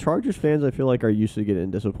 like, the Chargers fans, I feel like, are used to getting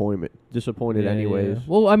disappointed Yeah, anyways. yeah.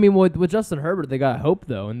 Well, I mean, with Justin Herbert, they got hope,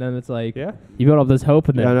 though. And then it's like, Yeah. you build up this hope,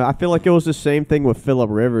 and then Yeah, no, I feel like it was the same thing with Phillip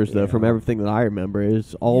Rivers, though, Yeah. from everything that I remember.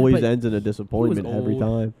 It always but ends in a disappointment every old.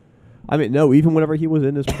 time. I mean, no, even whenever he was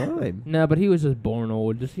in his prime. No, but he was just born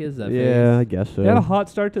old. Just he has that Yeah, I face. guess so. They had a hot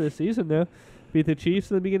start to the season, though. Beat the Chiefs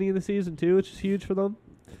in the beginning of the season, too, which is huge for them.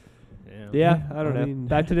 Yeah, I don't I know. mean-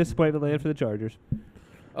 Back to disappointment land for the Chargers.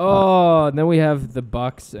 Oh, and then we have the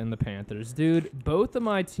Bucks and the Panthers. Dude, both of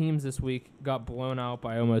my teams this week got blown out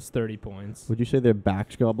by almost 30 points. Would you say their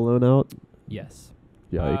backs got blown out? Yes.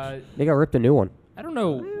 Yikes. They got ripped a new one. I don't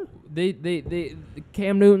know. They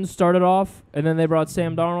Cam Newton started off, and then they brought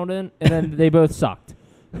Sam Darnold in, and then they both sucked.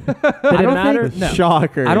 Did it don't matter? think- No.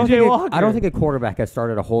 Shocker. I don't P.J. think Walker. I don't think a quarterback has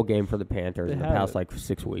started a whole game for the Panthers They in the haven't. past like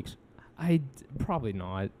 6 weeks. Probably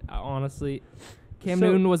not. Honestly, Cam So-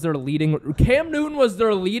 Newton was their leading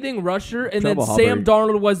rusher, and then Chuba Sam Hubbard.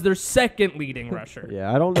 Darnold was their second leading rusher.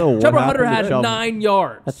 Yeah, I don't know what Chuba happened Hubbard to had Chuba. 9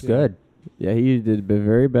 yards. That's good. Yeah, he did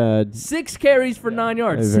very bad. 6 carries for 9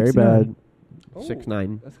 yards. Very 69. bad. Oh.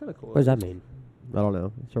 6'9". That's kind of cool. What does that mean? I don't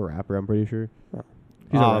know. It's a rapper, I'm pretty sure.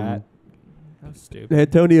 He's a Um, rat. That was stupid.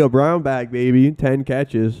 Antonio Brown back, baby. 10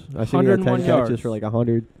 catches. I think he had 10 101 catches yards. for like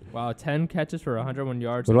 100. Wow, 10 catches for 101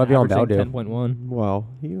 yards. What and did Le'Veon Bell averaging do? 10.1. Wow.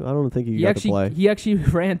 I don't think he He got to play. actually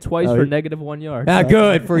ran twice Oh, for he- -1 yard. Ah,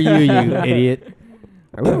 good for you, you idiot.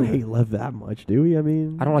 I don't hate Lev that much, do we? I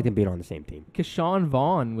mean, I don't like them being on the same team. Keshawn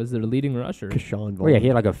Vaughn was their leading rusher. Keyshawn Vaughn. Oh yeah, he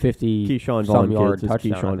had like a 50 Keyshawn some Vaughn yard kids. It's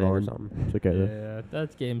touchdown Keyshawn I think, or Vaughn. something. It's okay. Yeah,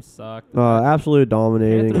 that game sucked. Absolute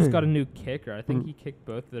dominating. Panthers got a new kicker. I think he kicked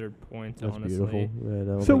both their points, That's honestly. beautiful. Yeah, no, I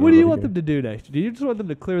don't So think what do you I'll want be them to do next? Do you just want them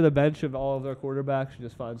to clear the bench of all of their quarterbacks and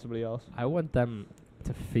just find somebody else? I want them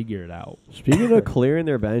to figure it out. good. Speaking of clearing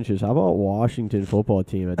their benches, how about Washington football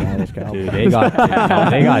team at Dallas Cowboys? Dude, they got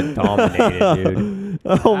dominated, dude.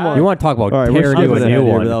 Oh my! You want to talk about All right, we're tearing skipping into a ahead new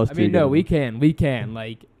here, one? but that was I too mean, no, good. we can.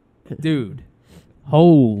 Like, dude,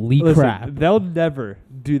 holy Listen, crap. they'll never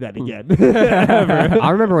do that again. I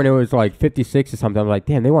remember when it was like 56 or something. I was like,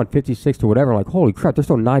 damn, they won 56 to whatever. I'm like, holy crap, there's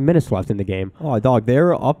still 9 minutes left in the game. Oh, dog, they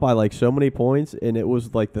were up by like so many points, and it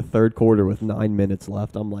was like the third quarter with 9 minutes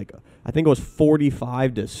left. I'm like, I think it was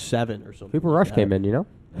 45-7 or something. Cooper Rush came in, you know?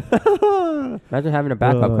 Imagine having a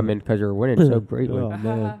backup come in because you're winning so greatly. Oh,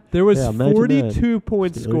 man. There was Yeah, imagine 42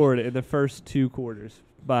 points Steelers. scored in the first 2 quarters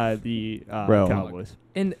by the Bro. Cowboys.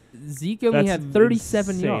 And Zeke only That's had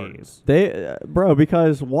 37 insane. yards. They, bro,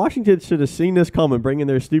 because Washington should have seen this coming, bringing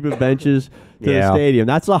their stupid benches to the Yeah. stadium.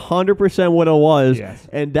 That's 100% what it was. Yes.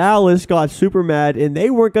 And Dallas got super mad, and they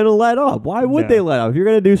weren't going to let up. Why would No. they let up? If you're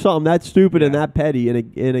going to do something that stupid and Yeah. that petty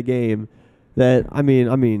in a game, that I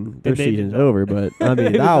mean, their they season's did. over, but I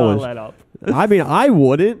mean He that not was. let up. I mean, I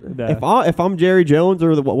wouldn't. No. If I'm Jerry Jones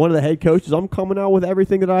or one of the head coaches, I'm coming out with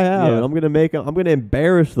everything that I have, Yeah. and I'm gonna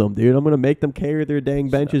embarrass them, dude. I'm gonna make them carry their dang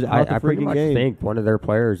benches out the I pretty freaking much game. think one of their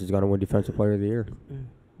players is going to win Defensive Player of the Year.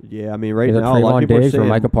 Yeah, I mean, right Either now, a lot Trayvon of people are Diggs or saying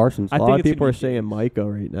Micah Parsons. I a think lot of it's people are gonna be- saying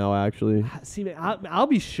Micah right now. Actually, See, man, I'll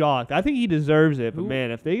be shocked. I think he deserves it, but Who- man,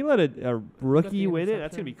 if they let a rookie the win it, interception?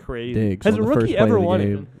 that's gonna be crazy. Diggs Has on a the first rookie play ever of the won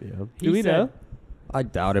game. it? Yeah. Do we know? I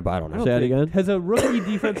doubt it, but I don't I know. don't Say that think- again? Has a rookie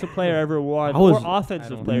defensive player ever won, I was- or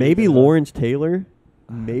offensive I player? Maybe ever won? Lawrence Taylor.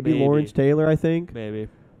 Maybe Maybe. Lawrence Taylor. I think. Maybe.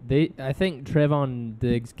 I think Trevon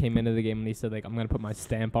Diggs came into the game and he said like I'm gonna put my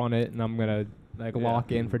stamp on it and I'm gonna like Yeah.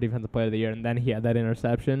 lock in for defensive player of the year, and then he had that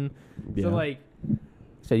interception. Yeah. So like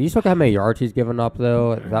So you just look at how many yards he's given up,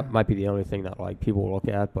 though. That might be the only thing that like people look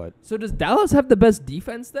at. But so does Dallas have the best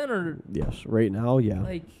defense then, or Yes, right now, yeah.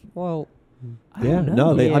 like well, I Yeah, don't know.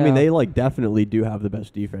 no, they. I mean, Yeah. they like definitely do have the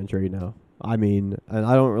best defense right now. I mean, and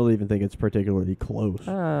I don't really even think it's particularly close.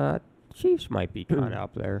 Chiefs might be kind of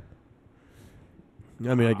up there.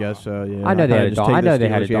 I mean, I guess yeah. I know they had a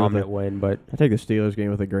Steelers game dominant with win, but I take the Steelers game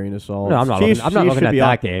with a grain of salt. no, I'm not. Chiefs, I'm not Chiefs looking should at be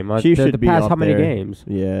that up- game. Chiefs the should be past up how many there. games?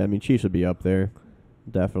 Yeah, I mean, Chiefs would be up there,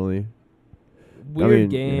 definitely. weird mean,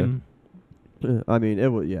 game. I mean,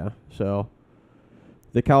 it would. Yeah. So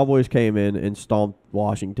the Cowboys came in and stomped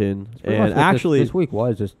Washington, Pretty much and what actually, this week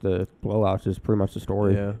was just the blowouts. Is pretty much the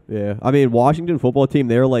story. yeah, yeah. I mean, Washington football team,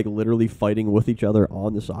 they're like literally fighting with each other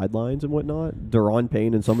on the sidelines and whatnot. Deron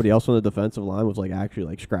Payne and somebody else on the defensive line was like actually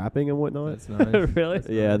like scrapping and whatnot. That's nice. Really?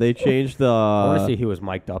 Yeah, they changed the. I want to see who was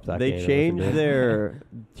mic'd up that They game. changed their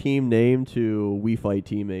team name to We Fight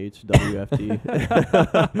Teammates (WFT).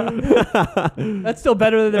 That's still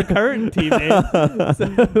better than their current team name.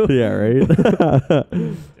 Yeah,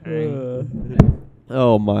 right. Dang.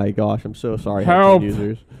 Oh my gosh, I'm so sorry, Help.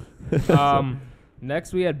 headphone users.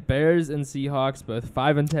 Next we had Bears and Seahawks, both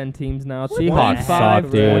 5-10 teams now. Seahawks 25, suck,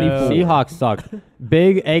 dude. 24. Seahawks suck.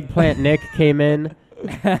 Big eggplant Nick came in,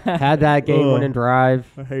 had that game-winning drive.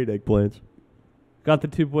 I hate eggplants. Got the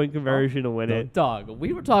 2-point conversion to win it. Dog,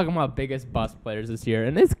 we were talking about biggest bust players this year,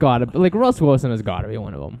 and it's gotta be like Russ Wilson has gotta be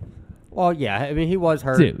one of them, Well, yeah, I mean he was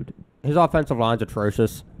hurt. dude. His offensive line's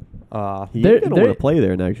atrocious. He's They're- gonna they're- want to play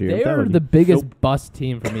there next year. I'm They are telling you. the biggest Nope. bust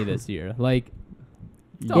team for me this year. Like,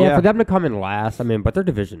 Yeah, for them to come in last, I mean, but their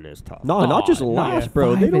division is tough. No, not just Aw, last, no.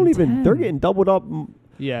 bro. They 5 don't and even. 10. They're getting doubled up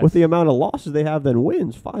Yes. with the amount of losses they have than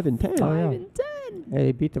wins. 5-10. Oh, yeah. 5-10. Hey,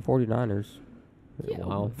 they beat the 49ers. Yeah,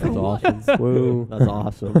 Wow, for that's what? awesome. Woo, that's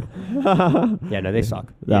awesome. Yeah, no, they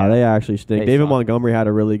suck. No, they actually stink. They David suck. Montgomery had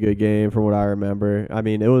a really good game from what I remember. I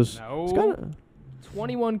mean, it was. It's No. kinda,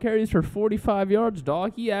 21 carries for 45 yards,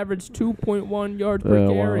 dog. He averaged 2.1 yards per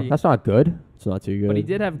wow. carry. That's not good. it's not too good. But he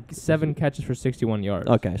did have 7 catches for 61 yards.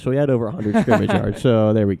 Okay, so he had over 100 scrimmage yards.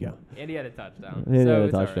 So there we go. And he had a touchdown. He had so a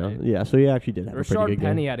it's touchdown. alright. Yeah, so he actually did have a Rashard pretty good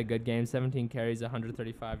Penny game. had a good game. 17 carries,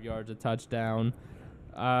 135 yards, a touchdown.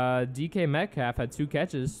 DK Metcalf had 2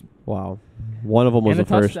 catches. Wow. One of them was And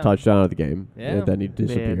the a first touchdown. touchdown of the game. Yeah. And then he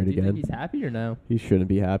disappeared Do you think again. he's happy or no? He shouldn't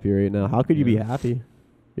be happy right now. How could you be Yeah. happy?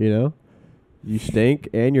 You know? You stink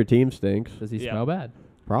and your team stinks. Does he Yeah. smell bad?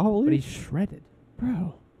 Probably. But he's shredded.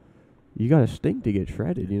 Bro. You got to stink to get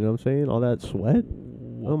shredded. You know what I'm saying? All that sweat.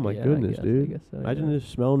 Oh my Yeah, I goodness, guess- I dude. guess so, Imagine yeah.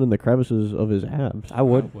 just smelling in the crevices of his abs. I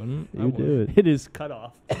would. wouldn't. I You wouldn't. do it. It is cut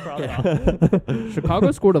off.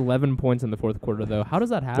 Chicago scored 11 points in the fourth quarter, though. How does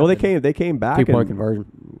that happen? Well, they came back. 2-point and- conversion.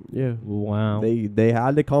 Yeah. Wow. They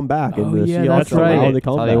had to come back, and Oh, the yeah, Seahawks that's right. allowed the That's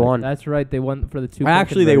how they comeback. won. That's right. They won for the 2.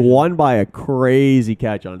 Actually, they won by a crazy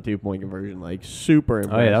catch on a 2-point conversion. Like super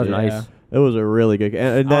impressive. Oh, yeah, that was nice. It was a really good. And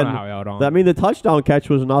I then don't know how he held on. I mean, the touchdown catch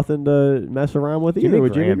was nothing to mess around with either. Jimmy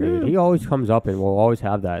With Jimmy Graham, dude. Graham. He always comes up and will always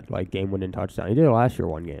have that like game-winning touchdown. He did it last year,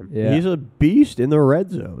 one game. yeah. He's a beast in the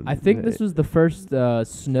red zone. I think this was the first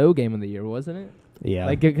snow game of the year, wasn't it? Yeah.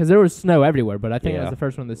 Like, because there was snow everywhere, but I think it Yeah. was the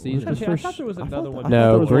first one of the season. just I first- thought there was I another thought one. that- there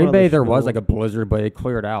no, was Green one on Bay the there was snow. like a blizzard, but it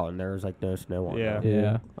cleared out and there was like no snow on Yeah. there.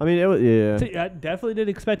 Yeah. I mean, it was See, I definitely didn't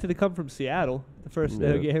expect it to come from Seattle, the first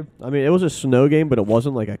Yeah. game. I mean, it was a snow game, but it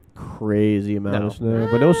wasn't like a crazy amount No. of snow.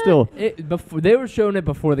 But it was still. Before they were showing it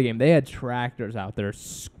before the game. They had tractors out there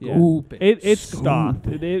scooping. It scooping. stopped.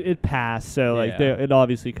 It passed. So like Yeah. it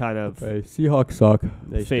obviously kind of Seahawks suck.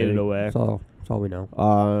 They faded stink. away. That's all we know.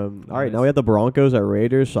 All right, now we have the Broncos at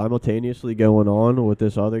Raiders simultaneously going on with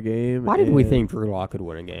this other game. Why didn't we and- think Drew Lock could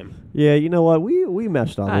win a game? Yeah, you know what? We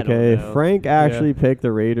messed up. I don't Okay, know. Frank actually picked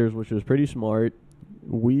the Raiders, which was pretty smart.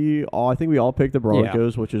 I think we all picked the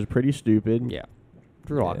Broncos, which is pretty stupid. Yeah.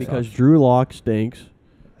 Drew Lock because sucks. Drew Lock stinks.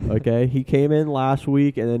 Okay, he came in last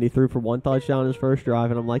week and then he threw for 1 touchdown his first drive,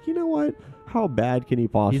 and I'm like, you know what? How bad can he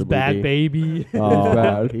possibly He's bad, be? baby. Oh,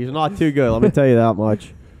 bad. He's not too good. Let me tell you that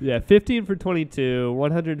much. Yeah, 15 for 22,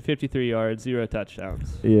 153 yards, 0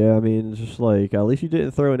 touchdowns. Yeah, I mean, it's just like at least you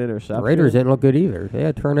didn't throw an interception. The Raiders didn't look good either. They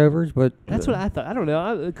had turnovers, but That's what I thought. I don't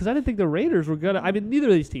know, because I didn't think the Raiders were gonna. I mean, neither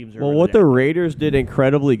of these teams are. Well, really what that the good. Raiders did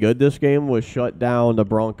incredibly good this game was shut down the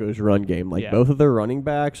Broncos' run game. Like Yeah. both of their running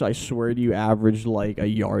backs, I swear to you, averaged like a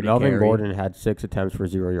yard a Melvin carry. Gordon had 6 attempts for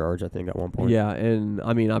 0 yards, I think, at one point. Yeah, and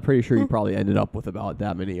I mean, I'm pretty sure he probably ended up with about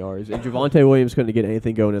that many yards. And Javonte Williams couldn't get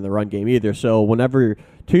anything going in the run game either. So whenever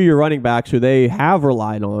two of your running backs, who they have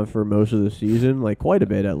relied on for most of the season, like quite a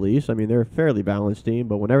bit at least. I mean, they're a fairly balanced team,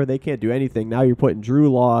 but whenever they can't do anything, now you're putting Drew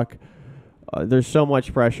Lock. There's so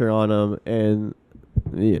much pressure on them, and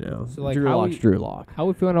you know, So, like, Drew how Lock's we- Drew Lock. How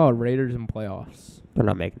we feeling about Raiders in playoffs? They're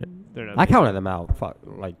not making it. They're not I making counted them out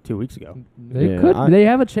like 2 weeks ago. They Yeah, could. They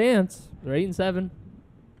have a chance. They're 8-7. it.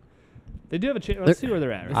 They do have a chance. Let's see where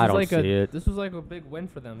they're at. This I was don't like see it. This was like a big win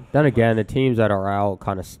for them. Then again, the teams that are out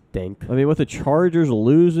kind of stink. I mean, with the Chargers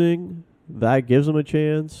losing, that gives them a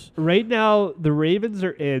chance. Right now, the Ravens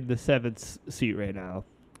are in the 7th seat right now,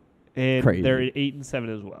 and Crazy. they're at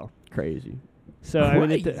 8-7 as well. Crazy. So I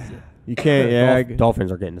mean, Crazy. You can't. Yeah,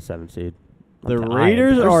 Dolphins are getting the 7th seed. the I'm t-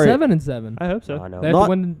 Raiders They're are 7-7. I hope so. I know. They have Not to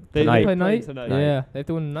win. They tonight. play play night. tonight. Yeah, they have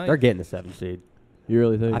to win tonight. They're getting the 7th seed. You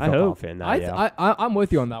really think? I I feel hope. confident in that, I, yeah. I'm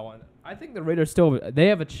with you on that one. I think the Raiders still they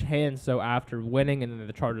have a chance though after winning and then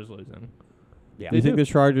the Chargers losing. yeah. Do you They think do. the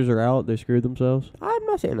Chargers are out? They screwed themselves. I'm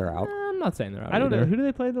not saying they're out. I'm not saying they're out. I don't know. either. Who do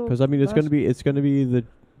they play though? Because I mean, it's gonna be the.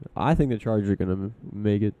 I think the Chargers are gonna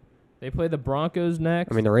make it. They play the Broncos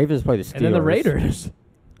next. I mean, the Ravens play the Steelers. and then the Raiders.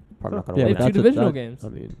 Probably not going Yeah, They to have win two that. divisional games. I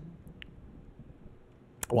mean,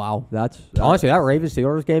 wow, that's Honestly, that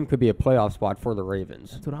Ravens-Steelers game could be a playoff spot for the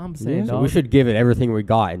Ravens. That's what I'm saying. So dog. we should give it everything we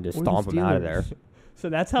got and just We're the stomp them out of there. Steelers. So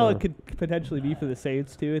that's how Yeah. it could potentially be for the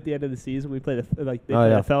Saints too. At the end of the season, we play they Oh, play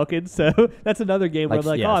yeah. the Falcons. So that's another game where Like, I'm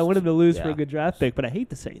like, yes. oh, I want them to lose for Yeah. a good draft pick, but I hate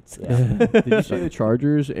the Saints. Yeah. Did you see the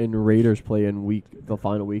Chargers and Raiders play in the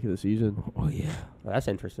final week of the season? Oh yeah. Well, that's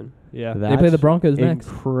interesting. Yeah, They play the Broncos next.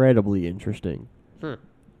 Incredibly interesting. Hmm.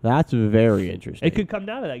 That's very interesting. it could come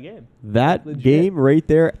down to that game. that legit. game right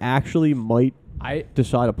there actually might I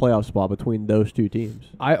decide a playoff spot between those two teams.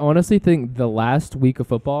 honestly think the last week of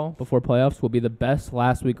football before playoffs will be the best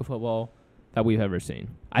last week of football that we've ever seen.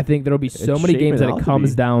 I think there'll be so It's many shaping games that out it to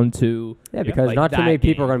comes be. down to. Yeah, because like not too that many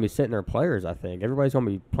people are game. going to be sitting their players, I think. Everybody's going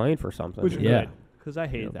to be playing for something. Which is Yeah. good, because I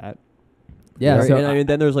hate that. Yeah, Right, so and I mean,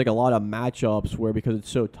 then there's like a lot of matchups where because it's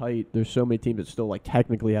so tight, there's so many teams that still like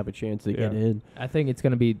technically have a chance to get Yeah. in. I think it's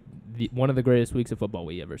going to be one of the greatest weeks of football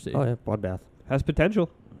we ever see. Oh, yeah, bloodbath. Has potential.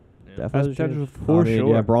 Yeah. Definitely Has potential chance. for I mean,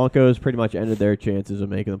 sure. Yeah, Broncos pretty much ended their chances of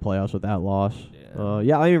making the playoffs with that loss. Yeah.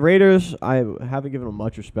 Yeah, I mean Raiders. I haven't given them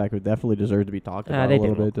much respect, but definitely deserve to be talked about They a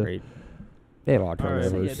little didn't look bit. great. They had a lot of All right.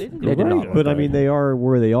 turnovers. Yeah, they didn't They look did great. not look But I great. mean, they are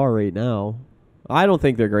where they are right now. I don't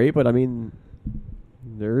think they're great, but I mean,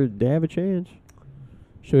 they have a chance.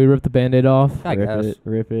 Should we rip the Band-Aid off? I guess.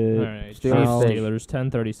 Rip it. All right. Steelers Steelers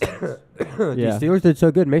 10-36. Yeah. The Steelers did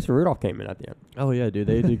so good. Mason Rudolph came in at the end. Oh yeah, dude,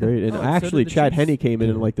 they did great. And Oh, so actually, did the Chad Chiefs. Henne came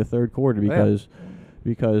in like the third quarter Yeah.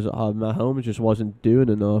 because Mahomes just wasn't doing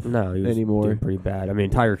enough. No, he was Anymore. doing pretty bad. I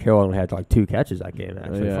mean, Tyreek Hill only had like 2 catches that game,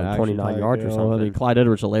 actually, Yeah, from actually, 29 Tyreek yards or Hill, something. I mean, Clyde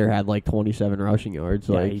Edwards-Helaire had like 27 rushing yards.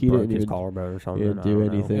 yeah, Like he broke didn't his even. collarbone or something. didn't I do don't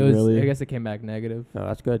know. anything. It was, really? I guess it came back negative. No,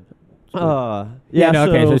 that's good. Yeah. no,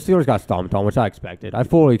 okay, so so Steelers got stomped on, which I expected. I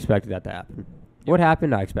fully expected that to happen. What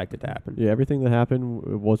happened, I expected to happen. yeah, everything that happened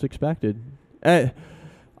was expected.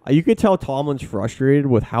 You could tell Tomlin's frustrated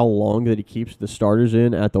with how long that he keeps the starters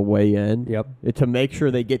in at the way end. Yep. To make sure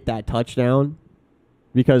they get that touchdown.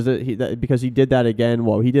 Because he did that again.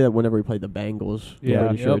 Well, he did it whenever he played the Bengals. Yeah.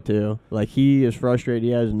 Pretty sure Yep. too. Like he is frustrated. He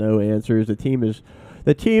has no answers. The team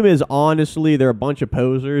is honestly they're a bunch of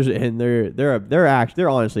posers and they're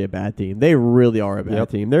honestly a bad team. They really are a bad Yep.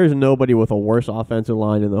 team. There's nobody with a worse offensive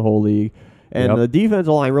line in the whole league, and Yep. the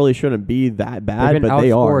defensive line really shouldn't be that bad, They've been but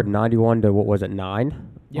they are. outscored 91 to, what was it, 9?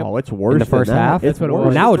 Yep. Oh, it's worse In the than first that. half? It's That's what it worse.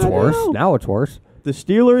 was. Now it's I worse. know. Now it's worse. The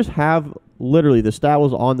Steelers have literally the stat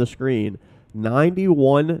was on the screen.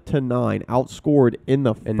 91-9 outscored in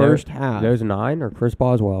the And first half. There's 9 or Chris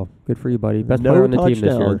Boswell. Good for you, buddy. Best No player on the team this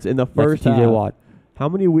year. touchdowns in the Next to first TJ half. Watt. How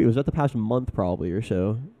many weeks was that? The past month probably or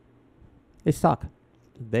so. They suck.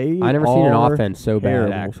 They I never seen an are offense so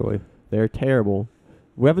terrible. bad, actually. They're terrible.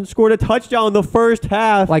 We haven't scored a touchdown in the first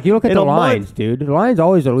half. Like, you look at in the a month. Lions, dude. The Lions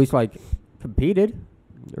always at least, like, competed.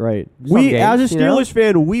 Right. Some We games, as a you know? Steelers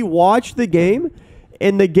fan, we watched the game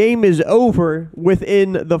and the game is over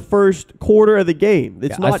within the first quarter of the game.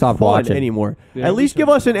 It's Yeah, I not stopped fun watching. anymore. Yeah, At me least too. give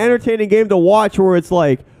us an entertaining game to watch where it's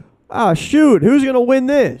like, shoot, who's going to win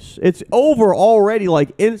this? It's over already,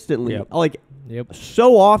 like, instantly. Yep. Like, Yep.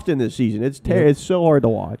 so often this season. It's Yep. it's so hard to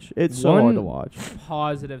watch. It's so hard to watch.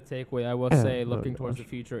 Positive takeaway, I will say, looking towards the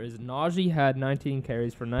future, is Najee had 19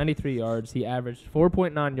 carries for 93 yards. He averaged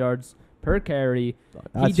 4.9 yards per carry.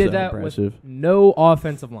 That's he did so that impressive. with no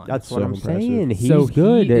offensive line. That's That's what so I'm impressive. saying. He's So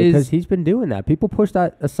good he is- because he's been doing that. People push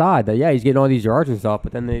that aside. That he's getting all these yards and stuff,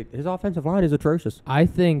 but then his offensive line is atrocious. I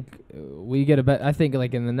think we get a bet. I think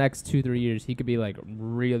like in the next 2-3 years, he could be like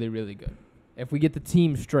really, really good. If we get the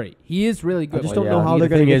team straight, he is really good. I just Like, don't know how the they're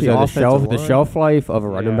going to thing get is, the though, offensive the line. shelf life of a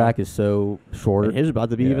running Yeah. back is so short. And his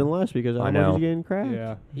about to be Yeah. even less because how I much know. he's getting cracked.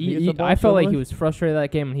 Yeah. He gets the ball I so felt like much. he was frustrated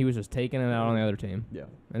that game, and he was just taking it out on the other team, Yeah.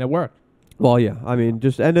 and it worked. Well, yeah. I mean,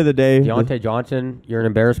 just end of the day. Deontay Johnson, you're an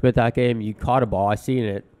embarrassment that game. You caught a ball, I seen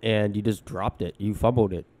it, and you just dropped it. You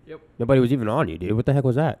fumbled it. Yep. Nobody was even on you, dude. What the heck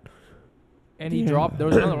was that? And he Yeah. dropped. There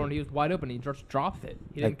was another one. He was wide open. He just dropped it.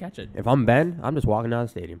 He didn't catch it. If I'm Ben, I'm just walking out of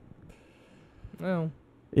the stadium. Well,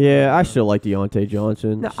 Yeah, I still like Deontay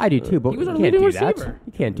Johnson. No, I do too, but He was you our can't leading do that. receiver.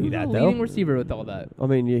 You can't he do was that, a though. leading receiver with all that. I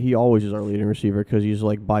mean, yeah, he always is our leading receiver because he's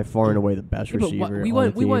like by far and away the best Yeah, but receiver. we on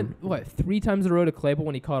went. the We team. went what 3 times in a row to Claypool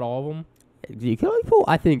when he caught all of them. Claypool,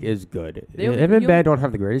 I think, is good. They- Him and he- Ben don't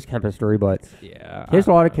have the greatest chemistry, but Yeah, he has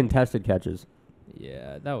a lot of contested catches.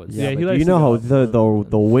 Yeah, that was. Yeah, but he do likes you to know go how up the, front.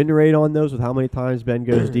 the win rate on those with how many times Ben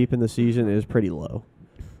goes deep in the season is pretty low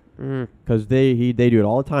because they do it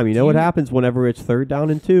all the time. You know what happens whenever it's 3rd down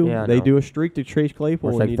and 2? Yeah, I they know. do a streak to Trace Claypool.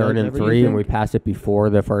 Or it's and like he 3rd does and everything. 3, and we pass it before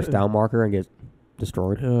the first down marker and get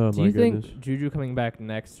destroyed. Oh Do my you goodness, think Juju coming back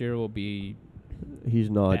next year will be he's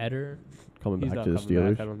not better? coming He's back not to the coming Steelers.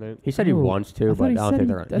 back, I don't think. He said he Oh, wants to, but I don't think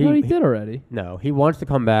they're. I thought he did already. No, he wants to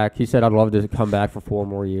come back. He said, "I'd love to come back for 4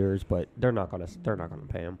 more years," but they're not gonna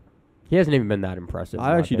pay him. He hasn't even been that impressive.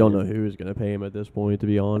 I actually don't know who's going to pay him at this point, to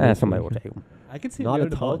be honest. Somebody will take him. I can see him Not going a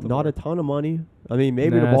to ton, Baltimore. not a ton of money. I mean,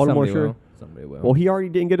 maybe Nah, to Baltimore, somebody sure. will. Somebody will. Well, he already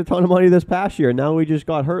didn't get a ton of money this past year. Now he just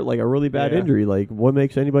got hurt, like a really bad Yeah. injury. Like, what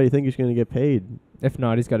makes anybody think he's going to get paid? If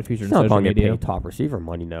not, he's got a future He's in not social going to get media. paid top receiver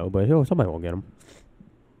money, no, but somebody will get him.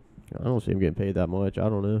 I don't see him getting paid that much. I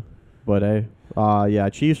don't know, but hey, yeah,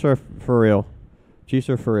 Chiefs are for real. Chiefs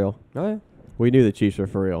are for real. Oh yeah. We knew the Chiefs are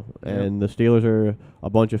for real, Yeah. and the Steelers are a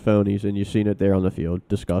bunch of phonies, and you've seen it there on the field.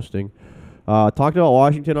 Disgusting. Talked about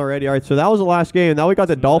Washington already. All right, so that was the last game. Now we got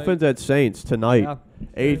the Tonight. Dolphins at Saints tonight, Yeah.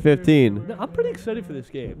 8:15. No, I'm pretty excited for this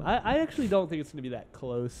game. I actually don't think it's going to be that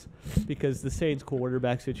close because the Saints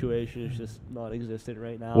quarterback situation is just non-existent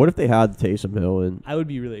right now. What if they had Taysom Hill and I would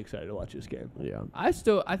be really excited to watch this game yeah? I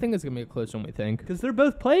think it's gonna be a closer than we think. because they're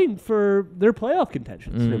both playing for their playoff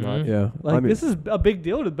contentions. Mhm. pretty much. Yeah, Like I mean, this is a big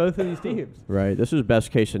deal to both of these teams. right. This is best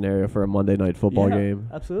case scenario for a Monday night football Yeah, game.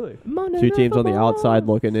 Absolutely. Two teams on the outside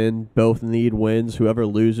looking in. Both need wins. Whoever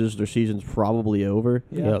loses, their season's probably over.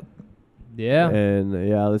 Yeah. Yep. Yeah. And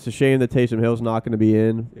yeah, it's a shame that Taysom Hill's not going to be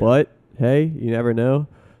in. Yeah. But hey, you never know.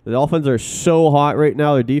 The Dolphins are so hot right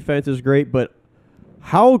now. Their defense is great, but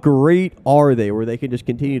how great are they where they can just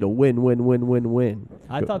continue to win?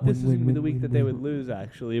 I thought this was going to be the week that they would lose,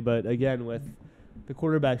 actually, but again, with the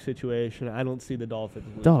quarterback situation, I don't see the Dolphins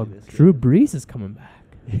losing Dog, this Drew game. Brees is coming back.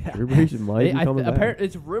 Yeah. Drew Brees might be coming back.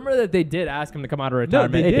 It's rumored that they did ask him to come out of No,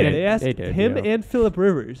 retirement. they They did. did. They asked They did, him yeah. and Philip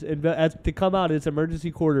Rivers to come out as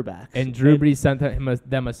emergency quarterbacks. And Drew Brees sent them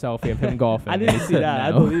a selfie of him golfing. I and didn't he see said that.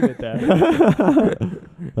 I no. believe it though.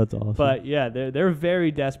 That's awesome. But yeah, they're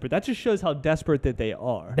very desperate. That just shows how desperate that they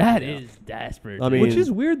are. That is desperate. I mean, Which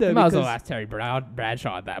is weird though, you might as well because ask Terry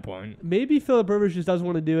Bradshaw at that point. maybe Philip Rivers just doesn't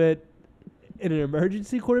want to do it in an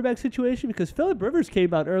emergency quarterback situation because Philip Rivers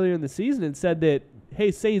came out earlier in the season and said that,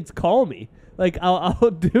 "Hey Saints, call me. Like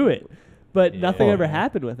I'll do it." But nothing Yeah. ever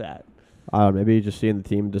happened with that. I don't know, maybe just seeing the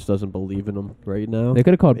team just doesn't believe in him right now. They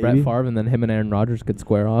could have called Maybe. Brett Favre, and then him and Aaron Rodgers could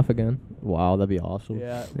square off again. Wow, that'd be awesome.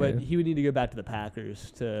 Yeah, but Yeah. he would need to go back to the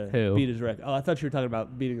Packers to Who? beat his record. Oh, I thought you were talking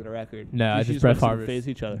about beating the record. No, You just want Brett to see them Favre. face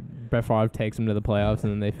each other. Brett Favre takes him to the playoffs,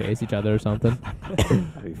 and then they face each other or something.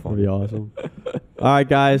 That'd be That'd be awesome. All right,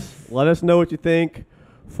 guys, let us know what you think.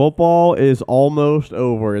 Football is almost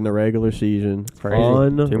over in the regular season. Crazy. 2 more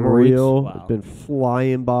weeks. Unreal. Wow. It's been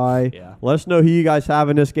flying by. Yeah. Let us know who you guys have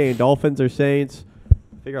in this game, Dolphins or Saints.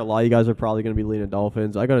 I figure a lot of you guys are probably going to be leaning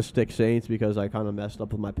Dolphins. I got to stick Saints because I kind of messed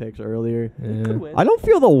up with my picks earlier. Yeah. Could win. I don't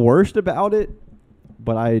feel the worst about it,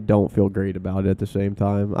 but I don't feel great about it at the same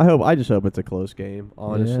time. I just hope it's a close game,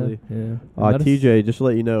 honestly. Yeah. TJ, just to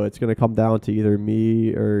let you know, it's going to come down to either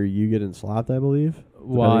me or you getting slapped, I believe.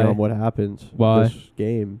 Why? Depending on what happens Why? this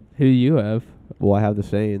game. Who you have? Well, I have the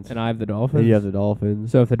Saints. And I have the Dolphins. And you have the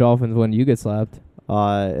Dolphins. So if the Dolphins win, you get slapped.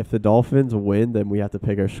 If the Dolphins win, then we have to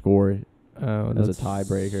pick our score Oh, as a that's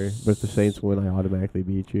tiebreaker. But if the Saints win, I automatically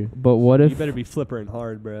beat you. But what if? You better be flippering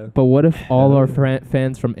hard, bro. But what if all our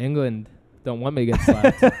fans from England don't want me to get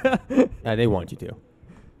slapped? They want you to.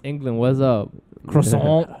 England, what's up? Croissant.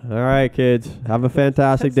 All right, kids. Have a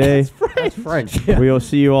fantastic day. That's French. We will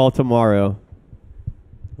see you all tomorrow.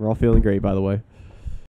 We're all feeling great, by the way.